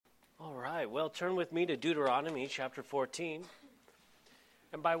right, well, turn with me to Deuteronomy chapter 14.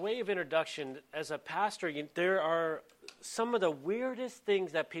 And by way of introduction, as a pastor, there are some of the weirdest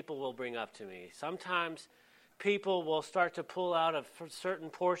things that people will bring up to me. Sometimes people will start to pull out of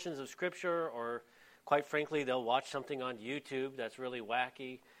certain portions of Scripture, or quite frankly, they'll watch something on YouTube that's really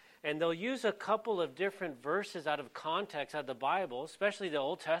wacky. And they'll use a couple of different verses out of context out of the Bible, especially the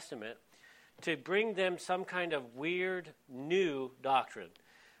Old Testament, to bring them some kind of weird new doctrine.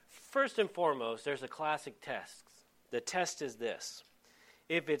 First and foremost, there's a classic test. The test is this: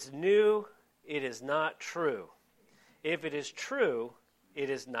 if it's new, it is not true. If it is true, it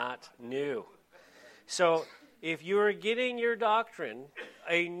is not new. So if you are getting your doctrine,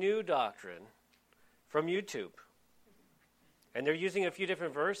 a new doctrine, from YouTube, and they're using a few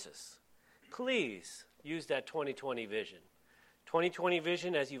different verses, please use that 2020 vision. 2020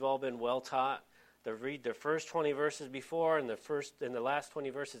 vision, as you've all been well taught, to read the first 20 verses before and the last 20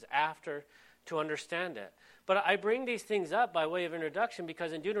 verses after to understand it. But I bring these things up by way of introduction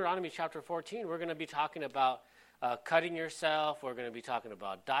because in Deuteronomy chapter 14, we're going to be talking about cutting yourself. We're going to be talking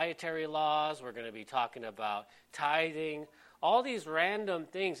about dietary laws. We're going to be talking about tithing, all these random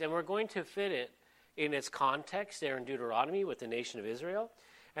things. And we're going to fit it in its context there in Deuteronomy with the nation of Israel.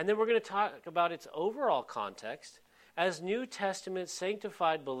 And then we're going to talk about its overall context as New Testament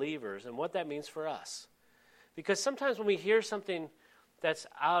sanctified believers and what that means for us. Because sometimes when we hear something that's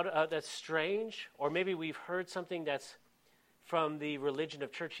that's strange, or maybe we've heard something that's from the religion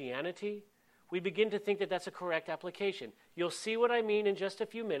of churchianity, we begin to think that that's a correct application. You'll see what I mean in just a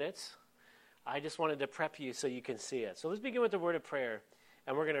few minutes. I just wanted to prep you so you can see it. So let's begin with the word of prayer,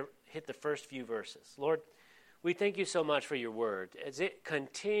 and we're going to hit the first few verses. Lord, we thank you so much for your word as it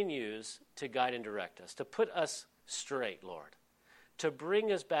continues to guide and direct us, to put us straight, Lord, to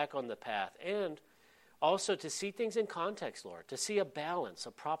bring us back on the path, and also to see things in context, Lord, to see a balance,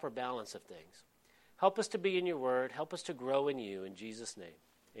 a proper balance of things. Help us to be in your word. Help us to grow in you. In Jesus' name,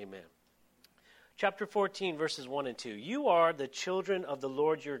 amen. Chapter 14, verses 1 and 2. You are the children of the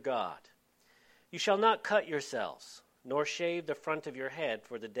Lord your God. You shall not cut yourselves, nor shave the front of your head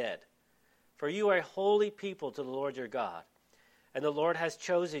for the dead. For you are a holy people to the Lord your God, and the Lord has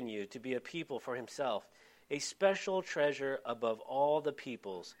chosen you to be a people for himself, a special treasure above all the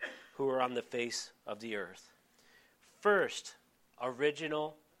peoples who are on the face of the earth. First,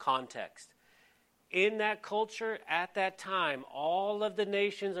 original context. In that culture, at that time, all of the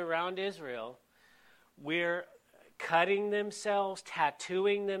nations around Israel were cutting themselves,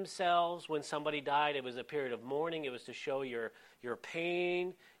 tattooing themselves. When somebody died, it was a period of mourning. It was to show your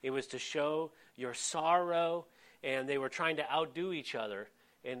pain. It was to show your sorrow. And they were trying to outdo each other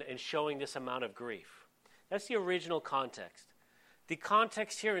in showing this amount of grief. That's the original context. The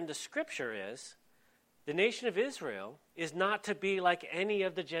context here in the scripture is the nation of Israel is not to be like any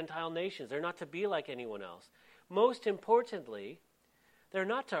of the Gentile nations. They're not to be like anyone else. Most importantly, they're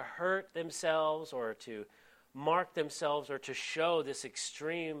not to hurt themselves or to mark themselves or to show this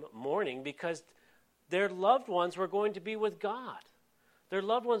extreme mourning, because their loved ones were going to be with God. Their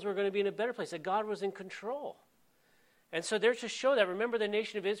loved ones were going to be in a better place, that God was in control. And so they're to show that. Remember, the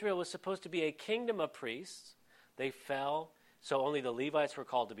nation of Israel was supposed to be a kingdom of priests. They fell, so only the Levites were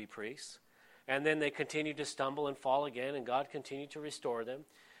called to be priests. And then they continued to stumble and fall again, and God continued to restore them.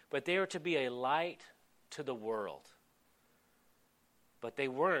 But they were to be a light to the world. But they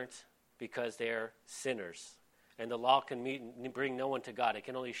weren't, because they're sinners. And the law can bring no one to God. It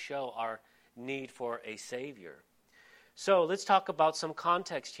can only show our need for a Savior. So let's talk about some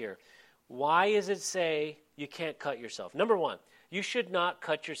context here. Why does it say you can't cut yourself? Number one, you should not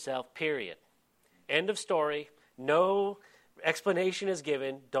cut yourself, period. End of story. No explanation is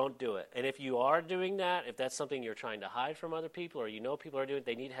given. Don't do it. And if you are doing that, if that's something you're trying to hide from other people, or you know people are doing it,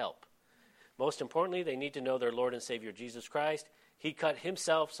 they need help. Most importantly, they need to know their Lord and Savior, Jesus Christ. He cut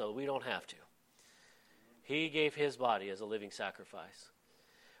himself so we don't have to. He gave his body as a living sacrifice.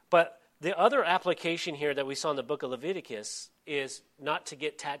 But the other application here that we saw in the book of Leviticus is not to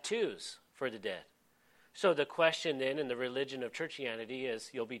get tattoos for the dead. So the question then in the religion of churchianity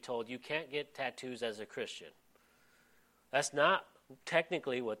is, you'll be told you can't get tattoos as a Christian. That's not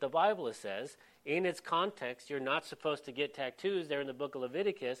technically what the Bible says. In its context, you're not supposed to get tattoos there in the book of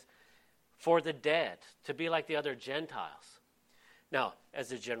Leviticus for the dead, to be like the other Gentiles. Now,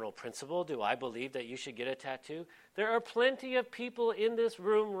 as a general principle, do I believe that you should get a tattoo? There are plenty of people in this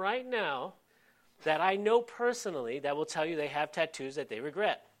room right now that I know personally that will tell you they have tattoos that they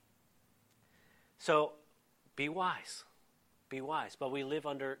regret. So be wise. Be wise. But we live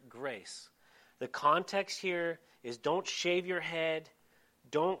under grace. The context here is don't shave your head.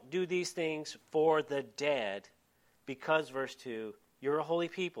 Don't do these things for the dead, because, verse 2, You're a holy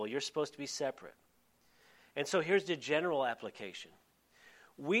people. You're supposed to be separate. And so here's the general application.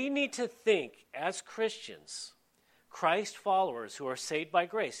 We need to think as Christians, Christ followers who are saved by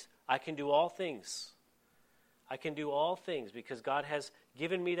grace, I can do all things. I can do all things because God has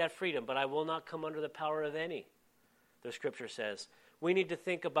given me that freedom, but I will not come under the power of any, the scripture says. We need to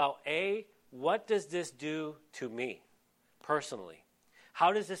think about, A, what does this do to me personally?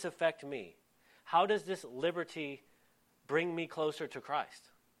 How does this affect me? How does this liberty bring me closer to Christ?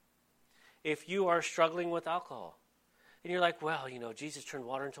 If you are struggling with alcohol, and you're like, well, Jesus turned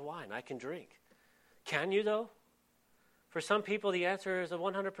water into wine. I can drink. Can you, though? For some people, the answer is a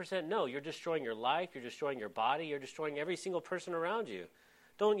 100% no. You're destroying your life. You're destroying your body. You're destroying every single person around you.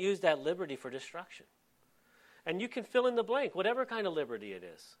 Don't use that liberty for destruction. And you can fill in the blank, whatever kind of liberty it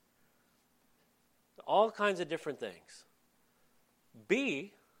is. All kinds of different things.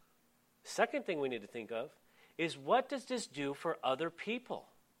 B, second thing we need to think of, is what does this do for other people?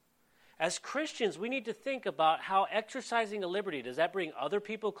 As Christians, we need to think about how exercising a liberty, does that bring other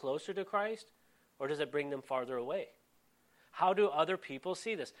people closer to Christ, or does it bring them farther away? How do other people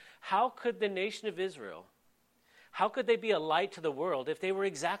see this? How could the nation of Israel, how could they be a light to the world if they were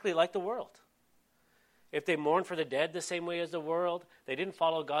exactly like the world? If they mourned for the dead the same way as the world, they didn't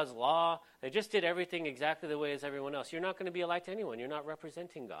follow God's law, they just did everything exactly the way as everyone else, you're not going to be a light to anyone. You're not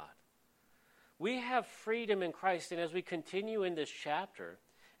representing God. We have freedom in Christ, and as we continue in this chapter,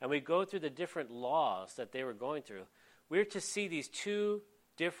 and we go through the different laws that they were going through, we're to see these two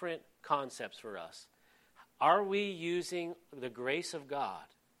different concepts for us. Are we using the grace of God?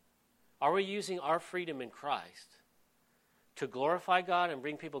 Are we using our freedom in Christ to glorify God and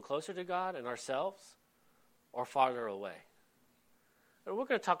bring people closer to God and ourselves, or farther away? And we're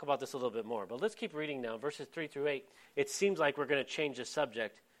going to talk about this a little bit more, but let's keep reading now, verses 3 through 8. It seems like we're going to change the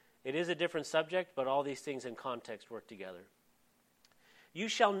subject. It is a different subject, but all these things in context work together. You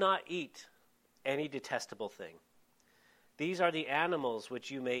shall not eat any detestable thing. These are the animals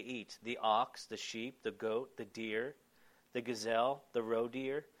which you may eat, the ox, the sheep, the goat, the deer, the gazelle, the roe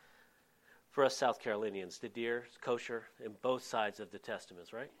deer. For us South Carolinians, the deer is kosher in both sides of the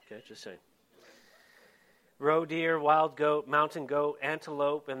testaments, right? Okay, just saying. Roe deer, wild goat, mountain goat,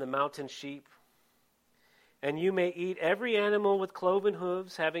 antelope, and the mountain sheep. And you may eat every animal with cloven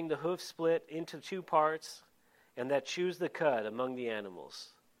hooves, having the hoof split into two parts, and that chews the cud among the animals.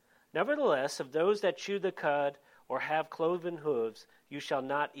 Nevertheless, of those that chew the cud or have cloven hooves, you shall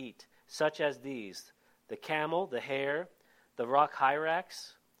not eat, such as these, the camel, the hare, the rock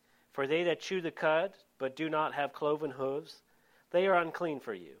hyrax. For they that chew the cud, but do not have cloven hooves, they are unclean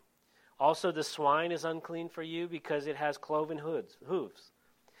for you. Also the swine is unclean for you, because it has cloven hooves,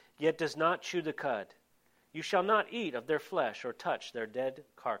 yet does not chew the cud. You shall not eat of their flesh or touch their dead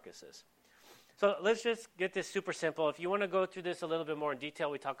carcasses. So let's just get this super simple. If you want to go through this a little bit more in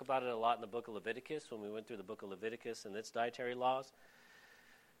detail, we talk about it a lot in the book of Leviticus, when we went through the book of Leviticus and its dietary laws.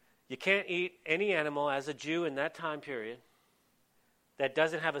 You can't eat any animal as a Jew in that time period that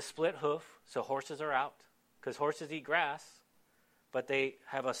doesn't have a split hoof, so horses are out, because horses eat grass, but they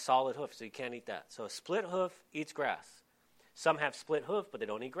have a solid hoof, so you can't eat that. So a split hoof eats grass. Some have split hoof, but they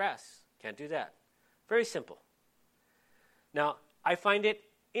don't eat grass. Can't do that. Very simple. Now, I find it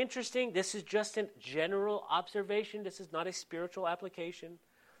interesting. This is just a general observation. This is not a spiritual application.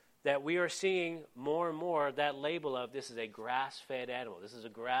 That we are seeing more and more that label of this is a grass-fed animal. This is a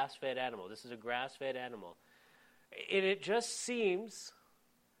grass-fed animal. This is a grass-fed animal. And it just seems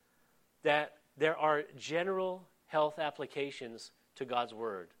that there are general health applications to God's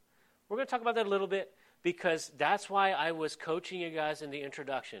Word. We're going to talk about that a little bit, because that's why I was coaching you guys in the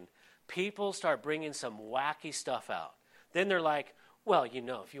introduction. People start bringing some wacky stuff out. Then they're like, well,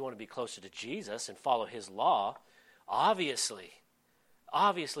 if you want to be closer to Jesus and follow his law, obviously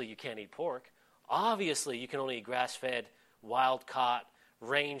you can't eat pork. Obviously you can only eat grass-fed, wild-caught,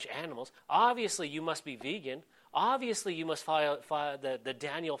 range animals. Obviously you must be vegan. Obviously you must follow the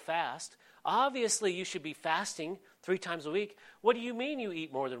Daniel fast. Obviously you should be fasting 3 times a week. What do you mean you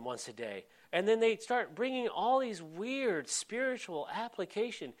eat more than once a day? And then they start bringing all these weird spiritual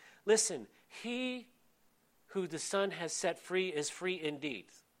application. Listen, he who the Son has set free is free indeed,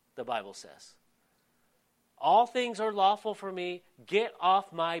 the Bible says. All things are lawful for me. Get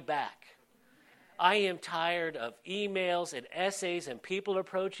off my back. I am tired of emails and essays and people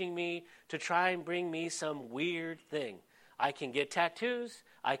approaching me to try and bring me some weird thing. I can get tattoos.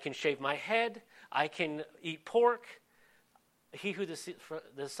 I can shave my head. I can eat pork. He who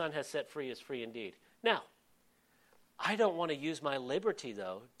the Son has set free is free indeed. Now, I don't want to use my liberty,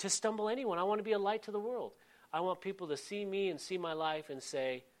 though, to stumble anyone. I want to be a light to the world. I want people to see me and see my life and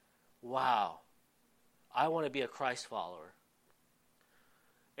say, wow, I want to be a Christ follower.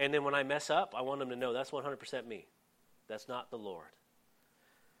 And then when I mess up, I want them to know that's 100% me. That's not the Lord.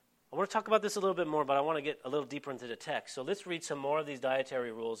 I want to talk about this a little bit more, but I want to get a little deeper into the text. So let's read some more of these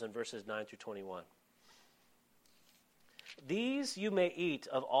dietary rules in verses 9 through 21. These you may eat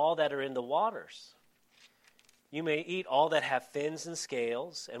of all that are in the waters. You may eat all that have fins and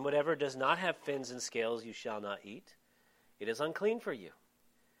scales, and whatever does not have fins and scales you shall not eat. It is unclean for you.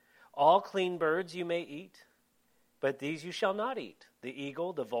 All clean birds you may eat, but these you shall not eat: the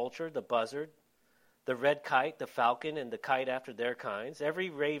eagle, the vulture, the buzzard, the red kite, the falcon, and the kite after their kinds, every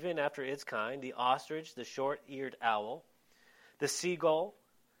raven after its kind, the ostrich, the short-eared owl, the seagull,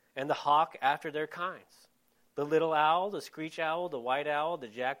 and the hawk after their kinds, the little owl, the screech owl, the white owl, the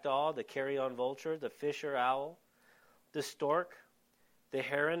jackdaw, the carrion vulture, the fisher owl, the stork, the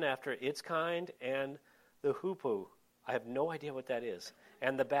heron after its kind, and the hoopoe. I have no idea what that is.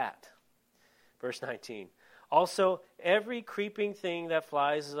 And the bat. Verse 19. Also, every creeping thing that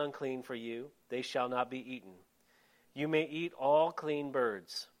flies is unclean for you. They shall not be eaten. You may eat all clean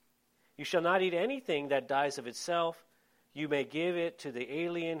birds. You shall not eat anything that dies of itself. You may give it to the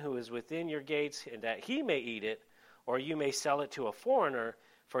alien who is within your gates, and that he may eat it, or you may sell it to a foreigner,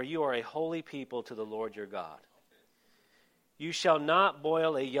 for you are a holy people to the Lord your God. You shall not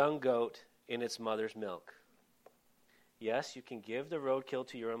boil a young goat in its mother's milk. Yes, you can give the roadkill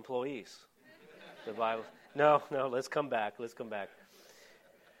to your employees. The Bible. No, let's come back.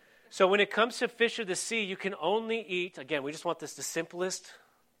 So when it comes to fish of the sea, you can only eat, again, we just want this the simplest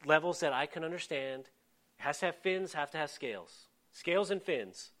levels that I can understand. It has to have fins, have to have scales. Scales and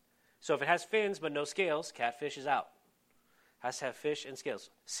fins. So if it has fins but no scales, catfish is out. Has to have fish and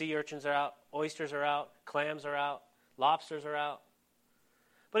scales. Sea urchins are out, oysters are out, clams are out, lobsters are out.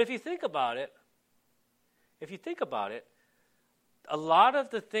 But if you think about it, a lot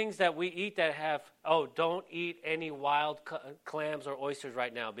of the things that we eat that have, don't eat any wild clams or oysters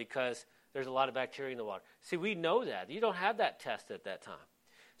right now because there's a lot of bacteria in the water. See, we know that. You don't have that test at that time.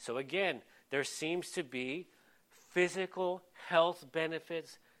 So again, there seems to be physical health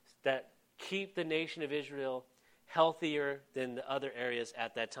benefits that keep the nation of Israel healthier than the other areas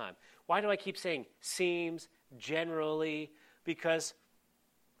at that time. Why do I keep saying seems, generally? Because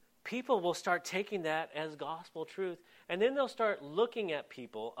people will start taking that as gospel truth, and then they'll start looking at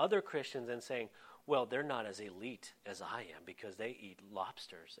people, other Christians, and saying, well, they're not as elite as I am because they eat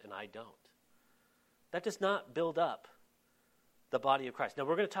lobsters and I don't. That does not build up the body of Christ. Now,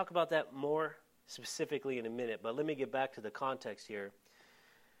 we're going to talk about that more specifically in a minute, but let me get back to the context here.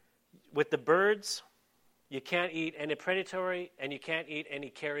 With the birds, you can't eat any predatory, and you can't eat any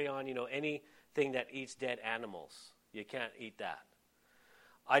carrion, anything that eats dead animals. You can't eat that.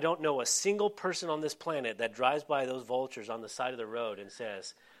 I don't know a single person on this planet that drives by those vultures on the side of the road and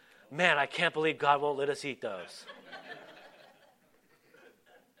says, man, I can't believe God won't let us eat those.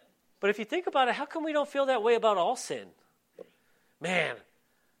 But if you think about it, how come we don't feel that way about all sin? Man,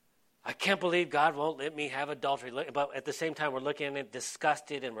 I can't believe God won't let me have adultery. But at the same time, we're looking at it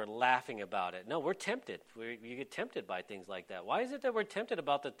disgusted and we're laughing about it. No, we're tempted. You get tempted by things like that. Why is it that we're tempted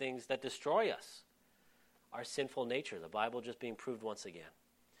about the things that destroy us? Our sinful nature, the Bible just being proved once again.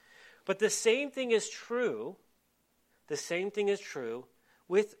 But the same thing is true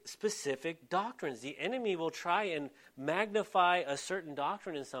with specific doctrines. The enemy will try and magnify a certain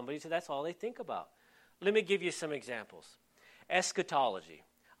doctrine in somebody, so that's all they think about. Let me give you some examples. Eschatology.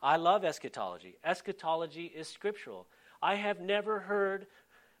 I love eschatology. Eschatology is scriptural. I have never heard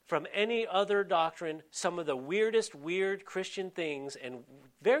from any other doctrine some of the weirdest weird Christian things and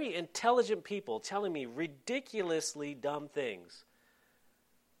very intelligent people telling me ridiculously dumb things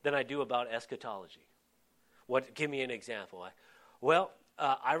than I do about eschatology. Give me an example.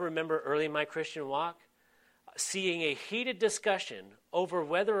 I remember early in my Christian walk seeing a heated discussion over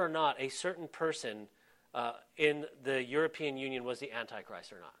whether or not a certain person in the European Union was the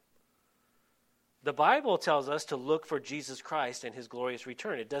Antichrist or not. The Bible tells us to look for Jesus Christ and his glorious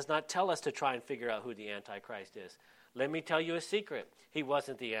return. It does not tell us to try and figure out who the Antichrist is. Let me tell you a secret. He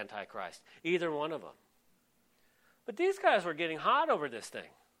wasn't the Antichrist, either one of them. But these guys were getting hot over this thing.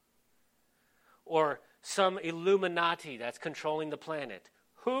 Or some Illuminati that's controlling the planet.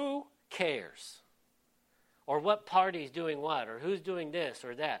 Who cares? Or what party's doing what? Or who's doing this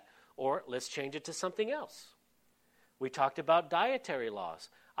or that? Or let's change it to something else. We talked about dietary laws.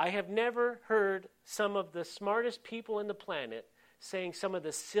 I have never heard some of the smartest people in the planet saying some of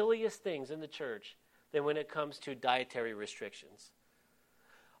the silliest things in the church than when it comes to dietary restrictions.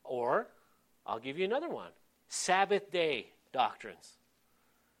 Or, I'll give you another one, Sabbath day doctrines.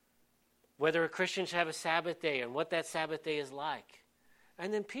 Whether a Christian should have a Sabbath day and what that Sabbath day is like.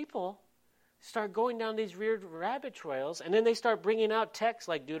 And then people start going down these weird rabbit trails, and then they start bringing out texts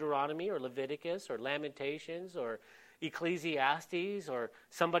like Deuteronomy or Leviticus or Lamentations or Ecclesiastes or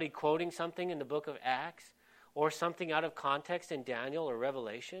somebody quoting something in the book of Acts or something out of context in Daniel or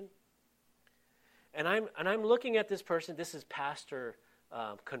Revelation. And I'm looking at this person. This is pastor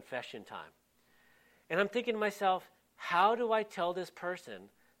confession time. And I'm thinking to myself, how do I tell this person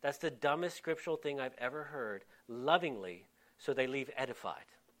that's the dumbest scriptural thing I've ever heard lovingly so they leave edified?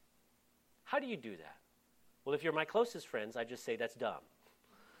 How do you do that? Well, if you're my closest friends, I just say that's dumb.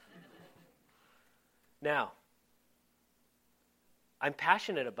 Now, I'm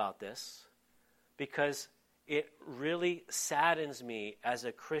passionate about this because it really saddens me as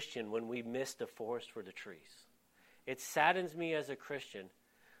a Christian when we miss the forest for the trees. It saddens me as a Christian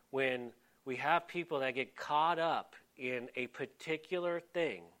when we have people that get caught up in a particular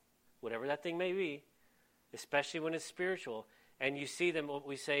thing, whatever that thing may be, especially when it's spiritual, and you see them, what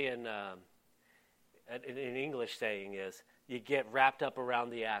we say in English saying is, you get wrapped up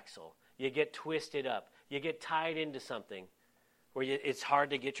around the axle. You get twisted up. You get tied into something where it's hard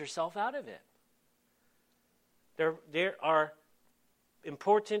to get yourself out of it. There are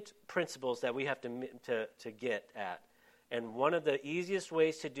important principles that we have to get at. And one of the easiest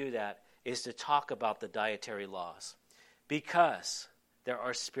ways to do that is to talk about the dietary laws. Because there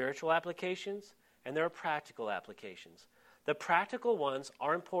are spiritual applications and there are practical applications. The practical ones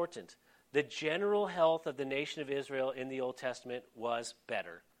are important. The general health of the nation of Israel in the Old Testament was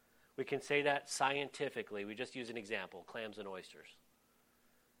better. We can say that scientifically. We just use an example, clams and oysters.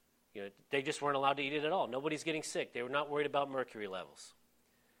 They just weren't allowed to eat it at all. Nobody's getting sick. They were not worried about mercury levels.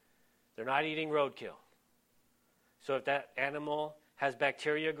 They're not eating roadkill. So if that animal has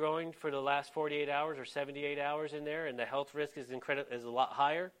bacteria growing for the last 48 hours or 78 hours in there and the health risk is a lot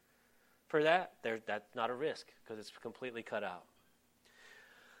higher for that, that's not a risk because it's completely cut out.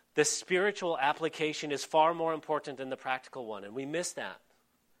 The spiritual application is far more important than the practical one, and we miss that.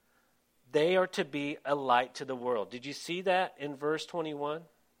 They are to be a light to the world. Did you see that in verse 21? I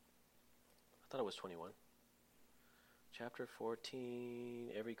thought it was 21. Chapter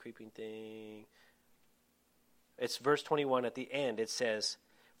 14, every creeping thing. It's verse 21 at the end. It says,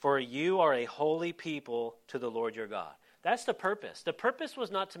 "For you are a holy people to the Lord your God." That's the purpose. The purpose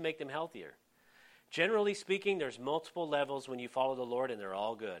was not to make them healthier. Generally speaking, there's multiple levels when you follow the Lord, and they're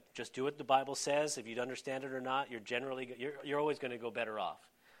all good. Just do what the Bible says. If you understand it or not, you're always going to go better off.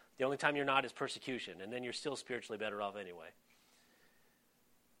 The only time you're not is persecution, and then you're still spiritually better off anyway.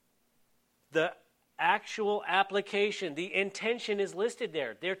 The actual application, the intention is listed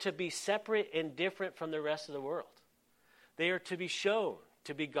there. They're to be separate and different from the rest of the world. They are to be shown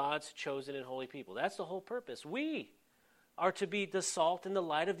to be God's chosen and holy people. That's the whole purpose. We are to be the salt and the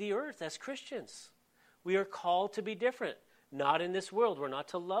light of the earth as Christians. We are called to be different. Not in this world. We're not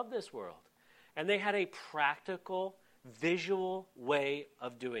to love this world. And they had a practical, visual way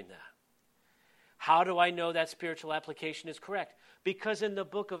of doing that. How do I know that spiritual application is correct? Because in the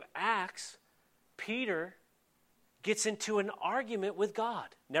book of Acts, Peter gets into an argument with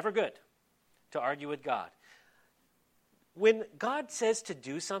God. Never good to argue with God. When God says to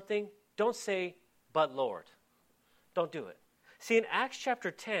do something, don't say, "But Lord." Don't do it. See, in Acts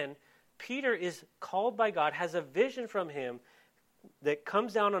chapter 10, Peter is called by God, has a vision from him that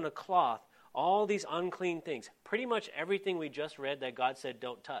comes down on a cloth, all these unclean things. Pretty much everything we just read that God said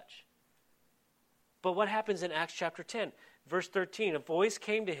don't touch. But what happens in Acts chapter 10? Verse 13, a voice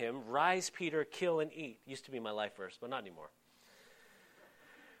came to him, "Rise, Peter, kill and eat." Used to be my life verse, but not anymore.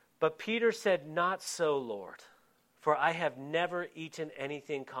 But Peter said, "Not so, Lord, for I have never eaten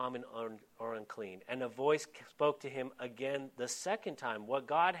anything common or unclean." And a voice spoke to him again the second time, "What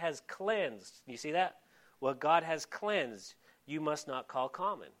God has cleansed," you see that? "What God has cleansed, you must not call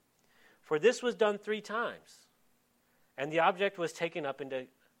common." For this was done 3 times, and the object was taken up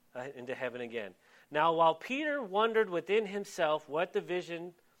into heaven again. Now while Peter wondered within himself what the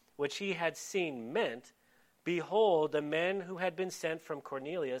vision which he had seen meant, behold, the men who had been sent from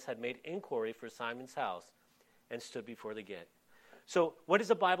Cornelius had made inquiry for Simon's house and stood before the gate. So what is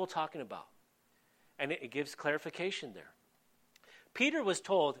the Bible talking about? And it gives clarification there. Peter was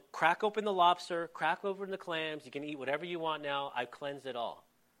told, crack open the lobster, crack open the clams, you can eat whatever you want now, I've cleansed it all.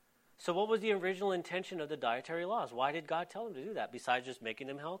 So what was the original intention of the dietary laws? Why did God tell him to do that besides just making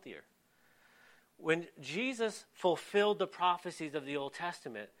them healthier? When Jesus fulfilled the prophecies of the Old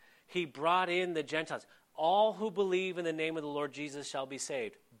Testament, he brought in the Gentiles. All who believe in the name of the Lord Jesus shall be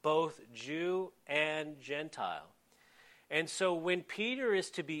saved, both Jew and Gentile. And so when Peter is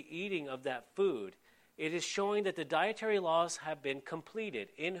to be eating of that food, it is showing that the dietary laws have been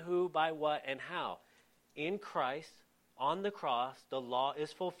completed. In who, by what, and how? In Christ, on the cross, the law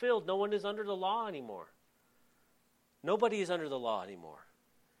is fulfilled. No one is under the law anymore. Nobody is under the law anymore.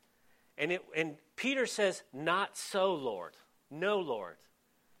 And Peter says, not so, Lord. No, Lord.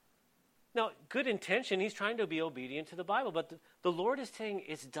 Now, good intention. He's trying to be obedient to the Bible. But the Lord is saying,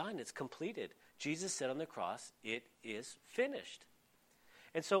 it's done. It's completed. Jesus said on the cross, it is finished.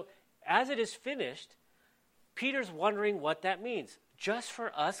 And so, as it is finished, Peter's wondering what that means. Just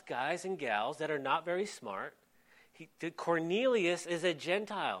for us guys and gals that are not very smart, Cornelius is a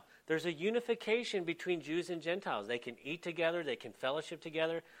Gentile. There's a unification between Jews and Gentiles. They can eat together. They can fellowship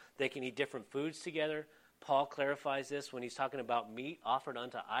together. They can eat different foods together. Paul clarifies this when he's talking about meat offered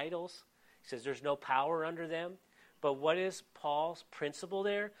unto idols. He says there's no power under them. But what is Paul's principle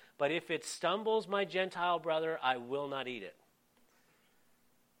there? But if it stumbles my Gentile brother, I will not eat it.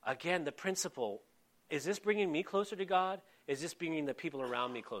 Again, the principle, is this bringing me closer to God? Is this bringing the people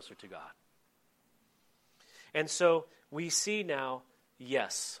around me closer to God? And so we see now,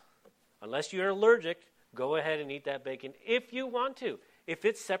 yes, unless you're allergic, go ahead and eat that bacon if you want to. If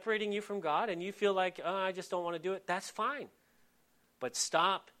it's separating you from God and you feel like, oh, I just don't want to do it, that's fine. But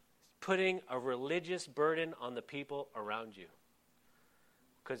stop putting a religious burden on the people around you.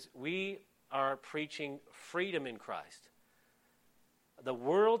 Because we are preaching freedom in Christ. The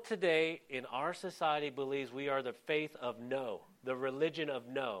world today in our society believes we are the faith of no, the religion of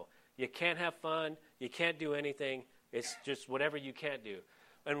no. You can't have fun. You can't do anything. It's just whatever you can't do.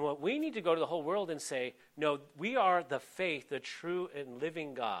 And what we need to go to the whole world and say, no, we are the faith, the true and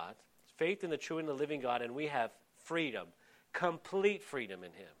living God, faith in the true and the living God, and we have freedom, complete freedom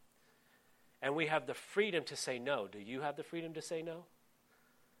in Him. And we have the freedom to say no. Do you have the freedom to say no?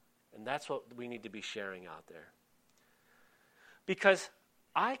 And that's what we need to be sharing out there. Because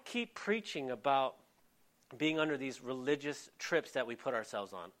I keep preaching about being under these religious trips that we put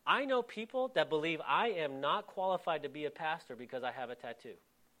ourselves on. I know people that believe I am not qualified to be a pastor because I have a tattoo.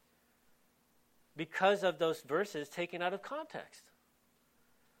 Because of those verses taken out of context.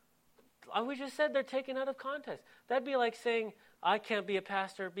 We just said they're taken out of context. That'd be like saying, I can't be a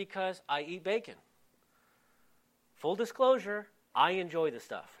pastor because I eat bacon. Full disclosure, I enjoy the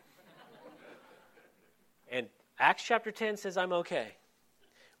stuff. And Acts chapter 10 says I'm okay.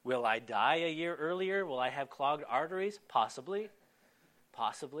 Will I die a year earlier? Will I have clogged arteries? Possibly.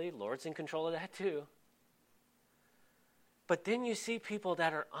 Possibly. Lord's in control of that too. But then you see people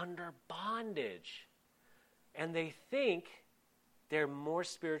that are under bondage. And they think they're more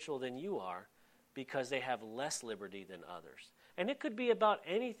spiritual than you are because they have less liberty than others. And it could be about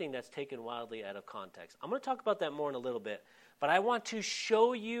anything that's taken wildly out of context. I'm going to talk about that more in a little bit. But I want to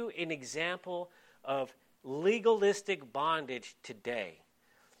show you an example of legalistic bondage today.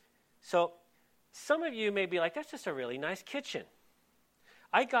 So some of you may be like, that's just a really nice kitchen.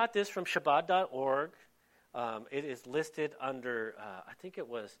 I got this from Shabbat.org. It is listed under, I think it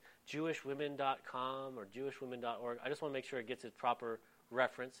was jewishwomen.com or jewishwomen.org. I just want to make sure it gets its proper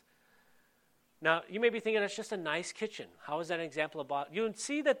reference. Now, you may be thinking that's just a nice kitchen. How is that an example of bondage? You can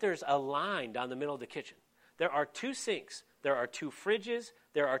see that there's a line down the middle of the kitchen. There are 2 sinks. There are 2 fridges.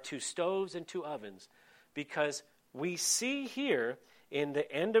 There are 2 stoves and 2 ovens. Because we see here in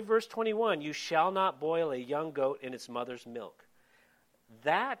the end of verse 21, you shall not boil a young goat in its mother's milk.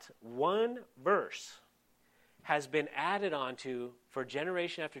 That one verse has been added onto for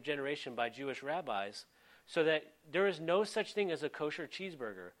generation after generation by Jewish rabbis so that there is no such thing as a kosher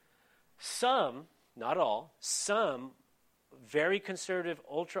cheeseburger. Some, not all, some very conservative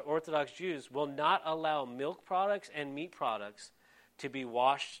ultra-Orthodox Jews will not allow milk products and meat products to be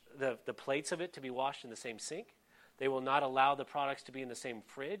washed, the plates of it to be washed in the same sink. They will not allow the products to be in the same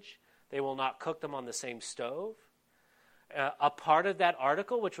fridge. They will not cook them on the same stove. A part of that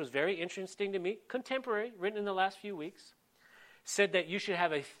article, which was very interesting to me, contemporary, written in the last few weeks, said that you should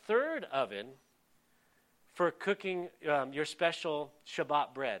have a 3rd oven for cooking your special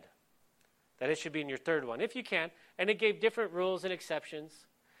Shabbat bread. That it should be in your 3rd one, if you can. And it gave different rules and exceptions.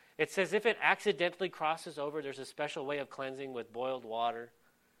 It says if it accidentally crosses over, there's a special way of cleansing with boiled water.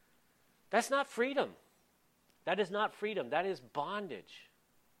 That's not freedom. That is not freedom. That is bondage.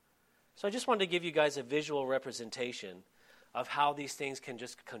 So I just wanted to give you guys a visual representation of how these things can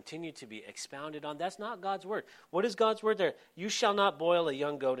just continue to be expounded on. That's not God's word. What is God's word there? You shall not boil a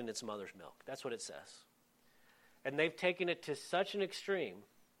young goat in its mother's milk. That's what it says. And they've taken it to such an extreme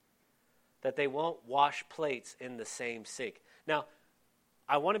that they won't wash plates in the same sink. Now,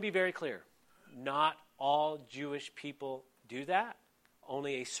 I want to be very clear. Not all Jewish people do that.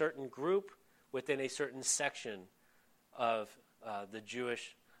 Only a certain group within a certain section of the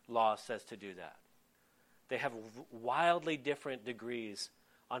Jewish law says to do that. They have wildly different degrees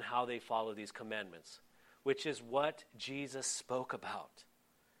on how they follow these commandments. which is what Jesus spoke about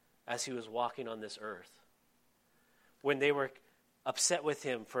as he was walking on this earth. When they were upset with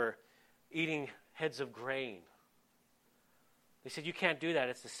him for eating heads of grain, they said, you can't do that,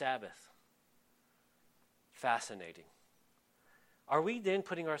 it's the Sabbath. Fascinating. Are we then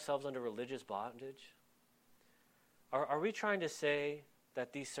putting ourselves under religious bondage? Are we trying to say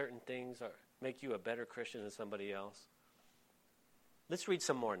that these certain things make you a better Christian than somebody else? Let's read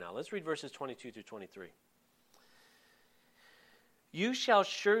some more now. Let's read verses 22 through 23. You shall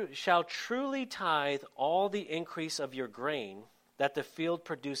truly tithe all the increase of your grain that the field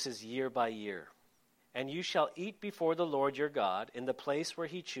produces year by year. And you shall eat before the Lord your God in the place where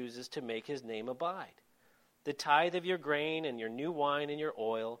he chooses to make his name abide. The tithe of your grain and your new wine and your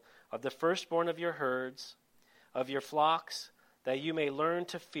oil, of the firstborn of your herds, of your flocks, that you may learn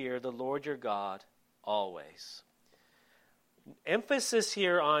to fear the Lord your God always. Emphasis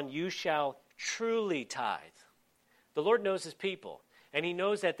here on you shall truly tithe. The Lord knows his people, and he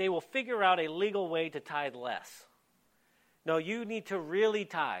knows that they will figure out a legal way to tithe less. No, you need to really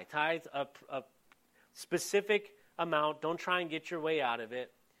tithe. Tithe a specific amount. Don't try and get your way out of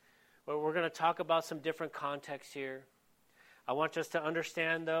it. But we're going to talk about some different contexts here. I want us to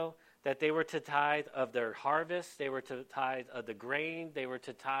understand, though, that they were to tithe of their harvest. They were to tithe of the grain. They were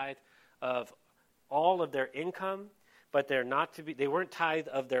to tithe of all of their income. But they weren't tithe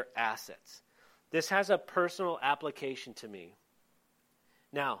of their assets. This has a personal application to me.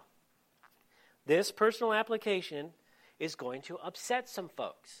 Now, this personal application is going to upset some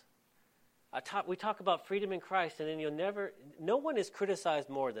folks. We talk about freedom in Christ, and then no one is criticized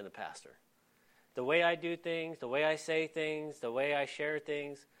more than a pastor. The way I do things, the way I say things, the way I share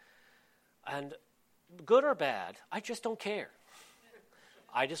things, and good or bad, I just don't care.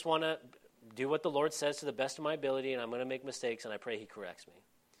 I just want to do what the Lord says to the best of my ability, and I'm going to make mistakes, and I pray he corrects me.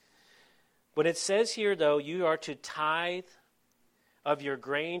 But it says here, though, you are to tithe of your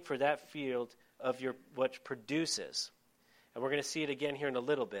grain for that field of what produces. And we're going to see it again here in a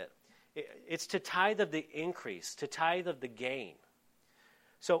little bit. It's to tithe of the increase, to tithe of the gain.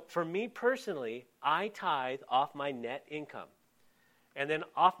 So for me personally, I tithe off my net income. And then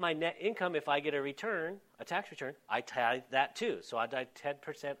off my net income, if I get a tax return, I tithe that too. So I tithe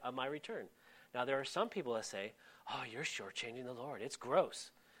 10% of my return. Now there are some people that say, oh, you're shortchanging the Lord. It's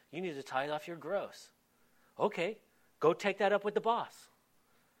gross. You need to tithe off your gross. Okay, go take that up with the boss.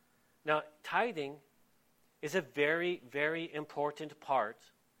 Now, tithing is a very, very important part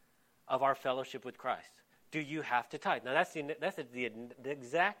of our fellowship with Christ. Do you have to tithe? Now, that's the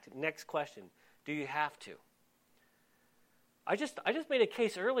exact next question. Do you have to? I just made a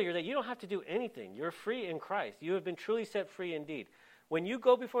case earlier that you don't have to do anything. You're free in Christ. You have been truly set free indeed. When you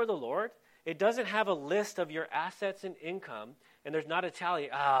go before the Lord, it doesn't have a list of your assets and income, and there's not a tally.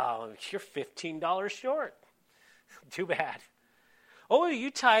 Oh, you're $15 short. Too bad. Oh, you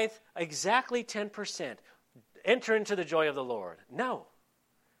tithe exactly 10%. Enter into the joy of the Lord. No,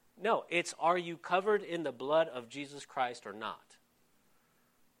 it's are you covered in the blood of Jesus Christ or not?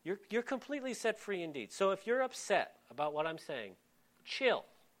 You're completely set free indeed. So if you're upset about what I'm saying, chill.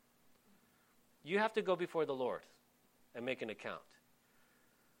 You have to go before the Lord and make an account.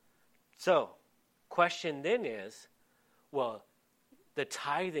 So, question then is, well, the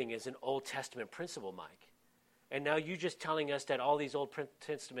tithing is an Old Testament principle, Mike. And now you're just telling us that all these Old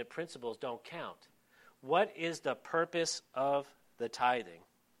Testament principles don't count. What is the purpose of the tithing?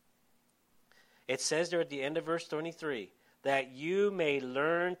 It says there at the end of verse 23, that you may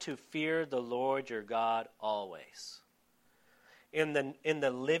learn to fear the Lord your God always. In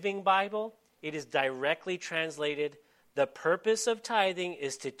the Living Bible, it is directly translated, the purpose of tithing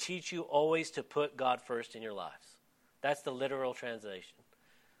is to teach you always to put God first in your lives. That's the literal translation.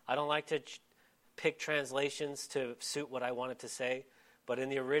 I don't like to pick translations to suit what I wanted to say, but in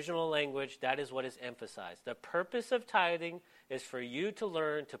the original language, that is what is emphasized. The purpose of tithing is for you to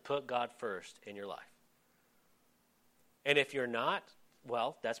learn to put God first in your life. And if you're not,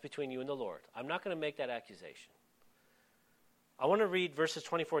 well, that's between you and the Lord. I'm not going to make that accusation. I want to read verses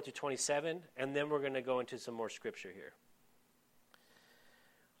 24 through 27, and then we're going to go into some more scripture here.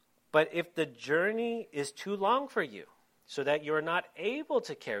 But if the journey is too long for you, so that you're not able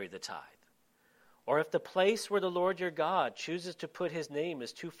to carry the tithe, or if the place where the Lord your God chooses to put his name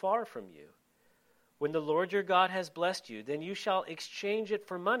is too far from you, when the Lord your God has blessed you, then you shall exchange it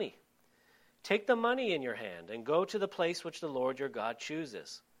for money. Take the money in your hand and go to the place which the Lord your God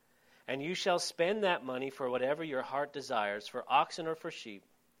chooses. And you shall spend that money for whatever your heart desires, for oxen or for sheep,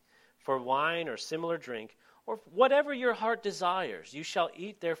 for wine or similar drink, or whatever your heart desires. You shall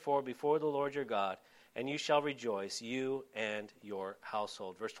eat, therefore, before the Lord your God, and you shall rejoice, you and your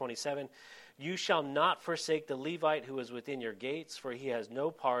household. Verse 27, You shall not forsake the Levite who is within your gates, for he has no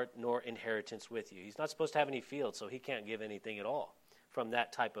part nor inheritance with you. He's not supposed to have any field, so he can't give anything at all from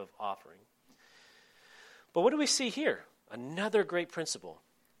that type of offering. But what do we see here? Another great principle.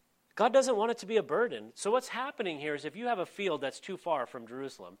 God doesn't want it to be a burden. So what's happening here is if you have a field that's too far from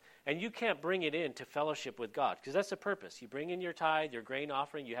Jerusalem and you can't bring it in to fellowship with God, because that's the purpose. You bring in your tithe, your grain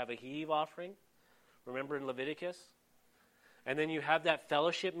offering, you have a heave offering. Remember in Leviticus? And then you have that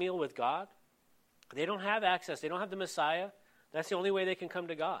fellowship meal with God. They don't have access. They don't have the Messiah. That's the only way they can come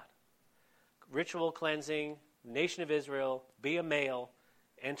to God. Ritual cleansing, nation of Israel, be a male,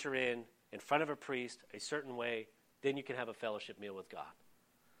 enter in front of a priest a certain way, then you can have a fellowship meal with God.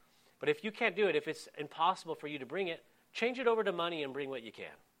 But if you can't do it, if it's impossible for you to bring it, change it over to money and bring what you can.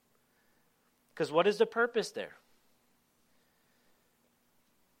 Because what is the purpose there?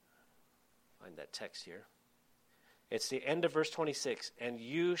 Find that text here. It's the end of verse 26. And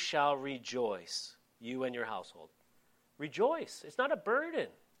you shall rejoice, you and your household. Rejoice. It's not a burden.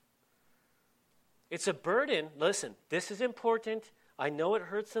 It's a burden. Listen, this is important. I know it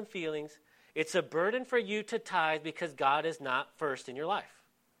hurts some feelings. It's a burden for you to tithe because God is not first in your life.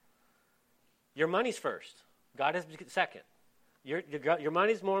 Your money's first. God is second. Your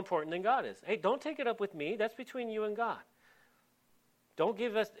money's more important than God is. Hey, don't take it up with me. That's between you and God. Don't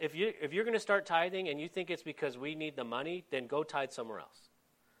give us, if you're going to start tithing and you think it's because we need the money, then go tithe somewhere else.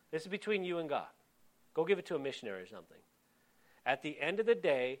 This is between you and God. Go give it to a missionary or something. At the end of the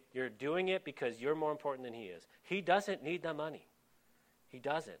day, you're doing it because you're more important than he is. He doesn't need the money. He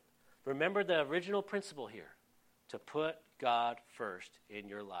doesn't. Remember the original principle here, to put God first in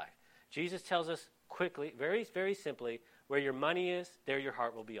your life. Jesus tells us quickly, very, very simply, where your money is, there your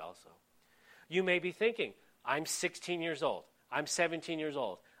heart will be also. You may be thinking, I'm 16 years old. I'm 17 years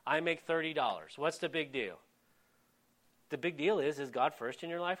old. I make $30. What's the big deal? The big deal is God first in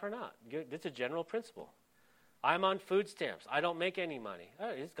your life or not? It's a general principle. I'm on food stamps. I don't make any money.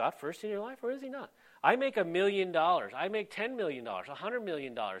 Is God first in your life or is he not? I make $1 million. I make $10 million, $100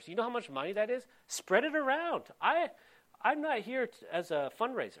 million. You know how much money that is? Spread it around. I'm not here as a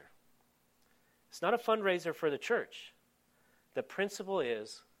fundraiser. It's not a fundraiser for the church. The principle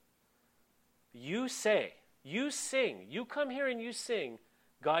is you sing, you come here and you sing,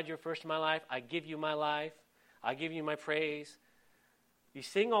 God, you're first in my life. I give you my life. I give you my praise. You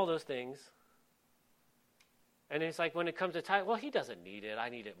sing all those things. And it's like when it comes to tithe, well, he doesn't need it. I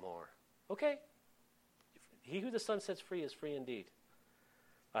need it more. Okay. He who the Son sets free is free indeed.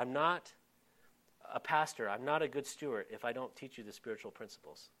 I'm not a pastor. I'm not a good steward if I don't teach you the spiritual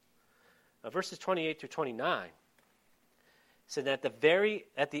principles. Verses 28 through 29 said that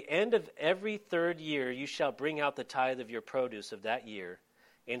at the end of every third year you shall bring out the tithe of your produce of that year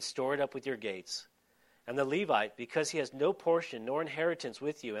and store it up with your gates. And the Levite, because he has no portion nor inheritance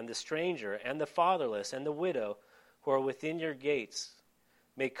with you, and the stranger and the fatherless and the widow who are within your gates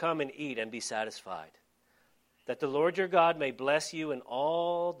may come and eat and be satisfied, that the Lord your God may bless you in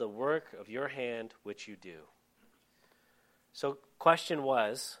all the work of your hand which you do. So question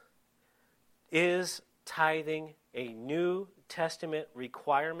was, is tithing a New Testament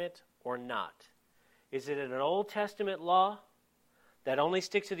requirement or not? Is it an Old Testament law that only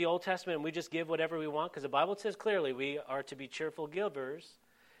sticks to the Old Testament and we just give whatever we want? Because the Bible says clearly we are to be cheerful givers,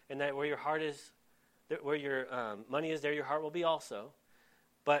 and that where your heart is, where your money is, there your heart will be also.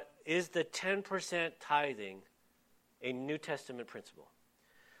 But is the 10% tithing a New Testament principle?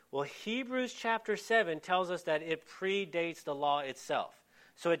 Well, Hebrews chapter 7 tells us that it predates the law itself.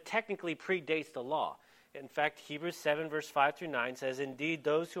 So it technically predates the law. In fact, Hebrews 7 verse 5 through 9 says, indeed,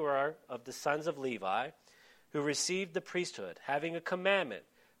 those who are of the sons of Levi, who received the priesthood, having a commandment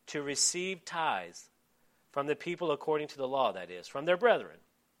to receive tithes from the people according to the law, that is, from their brethren,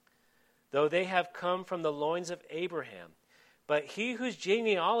 though they have come from the loins of Abraham. But he whose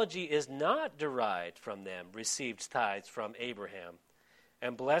genealogy is not derived from them received tithes from Abraham.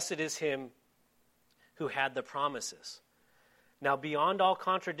 And blessed is him who had the promises. Now, beyond all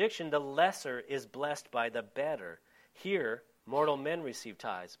contradiction, the lesser is blessed by the better. Here, mortal men receive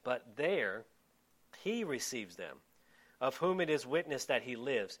tithes, but there he receives them, of whom it is witnessed that he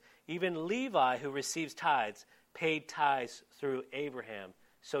lives. Even Levi, who receives tithes, paid tithes through Abraham,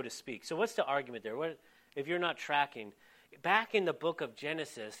 so to speak. So what's the argument there? If you're not tracking, back in the book of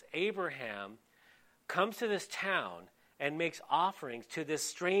Genesis, Abraham comes to this town and makes offerings to this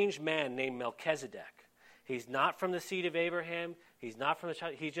strange man named Melchizedek. He's not from the seed of Abraham. He's not from the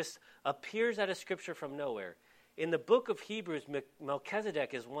child. He just appears out of Scripture from nowhere. In the book of Hebrews,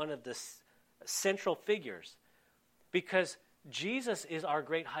 Melchizedek is one of the central figures because Jesus is our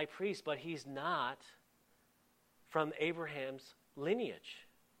great high priest, but he's not from Abraham's lineage.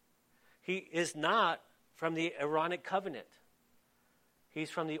 He is not from the Aaronic covenant. He's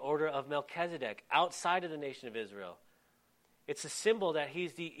from the order of Melchizedek, outside of the nation of Israel. It's a symbol that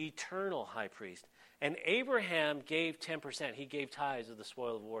he's the eternal high priest. And Abraham gave 10%. He gave tithes of the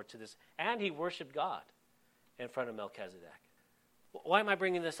spoil of war to this. And he worshiped God in front of Melchizedek. Why am I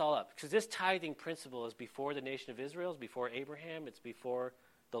bringing this all up? Because this tithing principle is before the nation of Israel, it's before Abraham, it's before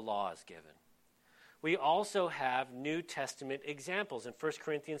the law is given. We also have New Testament examples in 1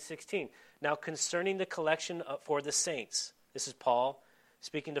 Corinthians 16. Now, concerning the collection for the saints, this is Paul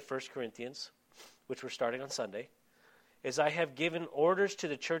speaking to 1 Corinthians, which we're starting on Sunday. As I have given orders to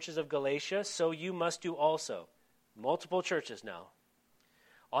the churches of Galatia, so you must do also. Multiple churches now.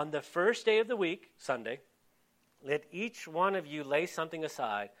 On the first day of the week, Sunday, let each one of you lay something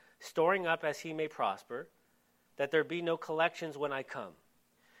aside, storing up as he may prosper, that there be no collections when I come.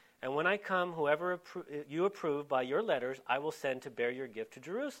 And when I come, whoever you approve by your letters, I will send to bear your gift to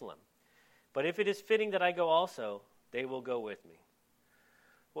Jerusalem. But if it is fitting that I go also, they will go with me.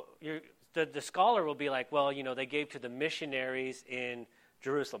 Well, the scholar will be like, well, they gave to the missionaries in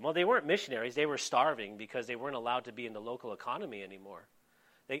Jerusalem. Well, they weren't missionaries. They were starving because they weren't allowed to be in the local economy anymore.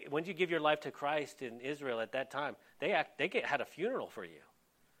 When you give your life to Christ in Israel at that time, they had a funeral for you.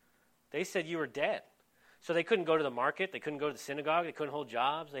 They said you were dead. So they couldn't go to the market. They couldn't go to the synagogue. They couldn't hold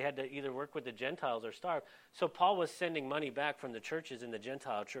jobs. They had to either work with the Gentiles or starve. So Paul was sending money back from the churches in the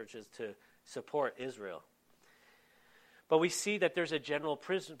Gentile churches to support Israel. But we see that there's a general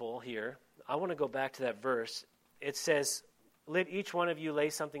principle here. I want to go back to that verse. It says, let each one of you lay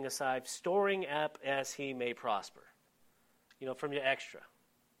something aside, storing up as he may prosper. From your extra.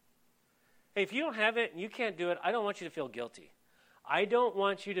 Hey, if you don't have it and you can't do it, I don't want you to feel guilty. I don't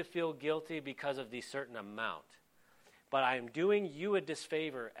want you to feel guilty because of the certain amount. But I am doing you a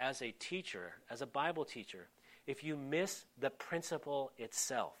disfavor as a teacher, as a Bible teacher, if you miss the principle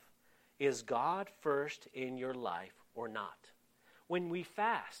itself. Is God first in your life or not? When we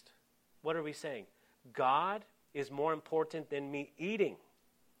fast, what are we saying? God is more important than me eating.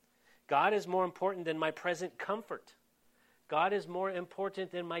 God is more important than my present comfort. God is more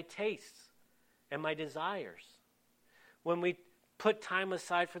important than my tastes and my desires. When we put time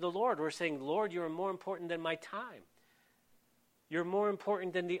aside for the Lord, we're saying, Lord, you are more important than my time. You're more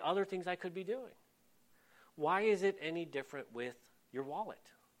important than the other things I could be doing. Why is it any different with your wallet?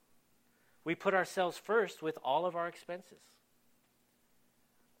 We put ourselves first with all of our expenses.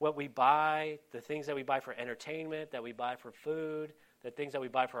 What we buy, the things that we buy for entertainment, that we buy for food, the things that we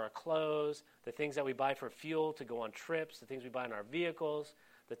buy for our clothes, the things that we buy for fuel to go on trips, the things we buy in our vehicles,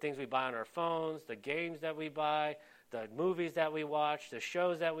 the things we buy on our phones, the games that we buy, the movies that we watch, the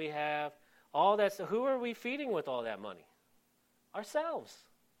shows that we have, all that. So who are we feeding with all that money? Ourselves.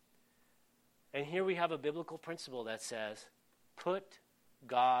 And here we have a biblical principle that says, put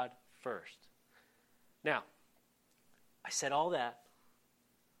God first. Now, I said all that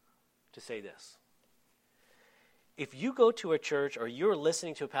to say this. If you go to a church or you're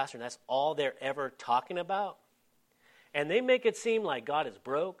listening to a pastor and that's all they're ever talking about, and they make it seem like God is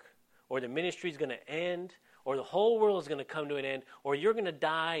broke, or the ministry is going to end, or the whole world is going to come to an end, or you're going to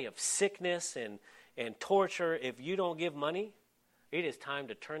die of sickness and torture if you don't give money, it is time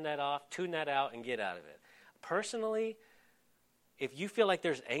to turn that off, tune that out, and get out of it. Personally, if you feel like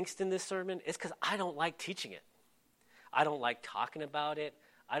there's angst in this sermon, it's because I don't like teaching it. I don't like talking about it.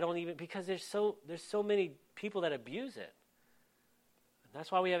 Because there's so many people that abuse it. And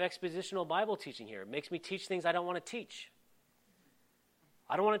that's why we have expositional Bible teaching here. It makes me teach things I don't want to teach.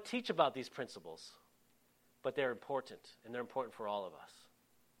 I don't want to teach about these principles, but they're important, and they're important for all of us.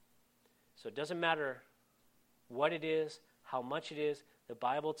 So it doesn't matter what it is, how much it is. The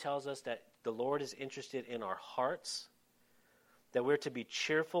Bible tells us that the Lord is interested in our hearts, that we're to be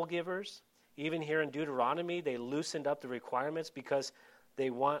cheerful givers. Even here in Deuteronomy, they loosened up the requirements because they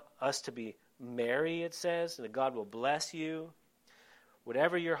want us to be merry, it says, and that God will bless you.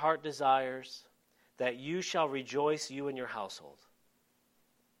 Whatever your heart desires, that you shall rejoice, you and your household.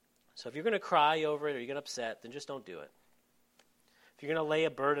 So if you're going to cry over it or you're going to upset, then just don't do it. If you're going to lay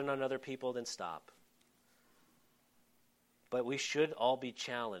a burden on other people, then stop. But we should all be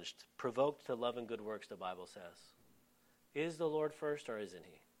challenged, provoked to love and good works, the Bible says. Is the Lord first or isn't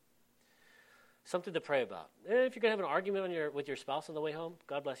he? Something to pray about. If you're going to have an argument with your spouse on the way home,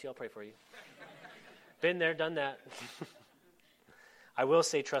 God bless you, I'll pray for you. Been there, done that. I will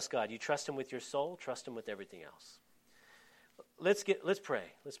say trust God. You trust him with your soul, trust him with everything else. Let's pray.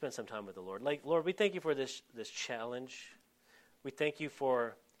 Let's spend some time with the Lord. Lord, we thank you for this challenge. We thank you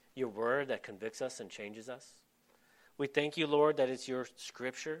for your word that convicts us and changes us. We thank you, Lord, that it's your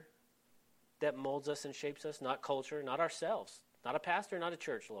scripture that molds us and shapes us, not culture, not ourselves, not a pastor, not a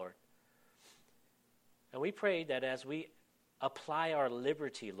church, Lord. And we pray that as we apply our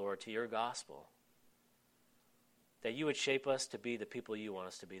liberty, Lord, to your gospel, that you would shape us to be the people you want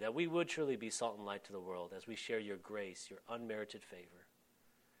us to be, that we would truly be salt and light to the world as we share your grace, your unmerited favor.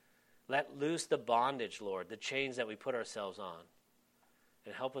 Let loose the bondage, Lord, the chains that we put ourselves on,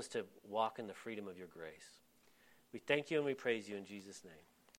 and help us to walk in the freedom of your grace. We thank you and we praise you in Jesus' name.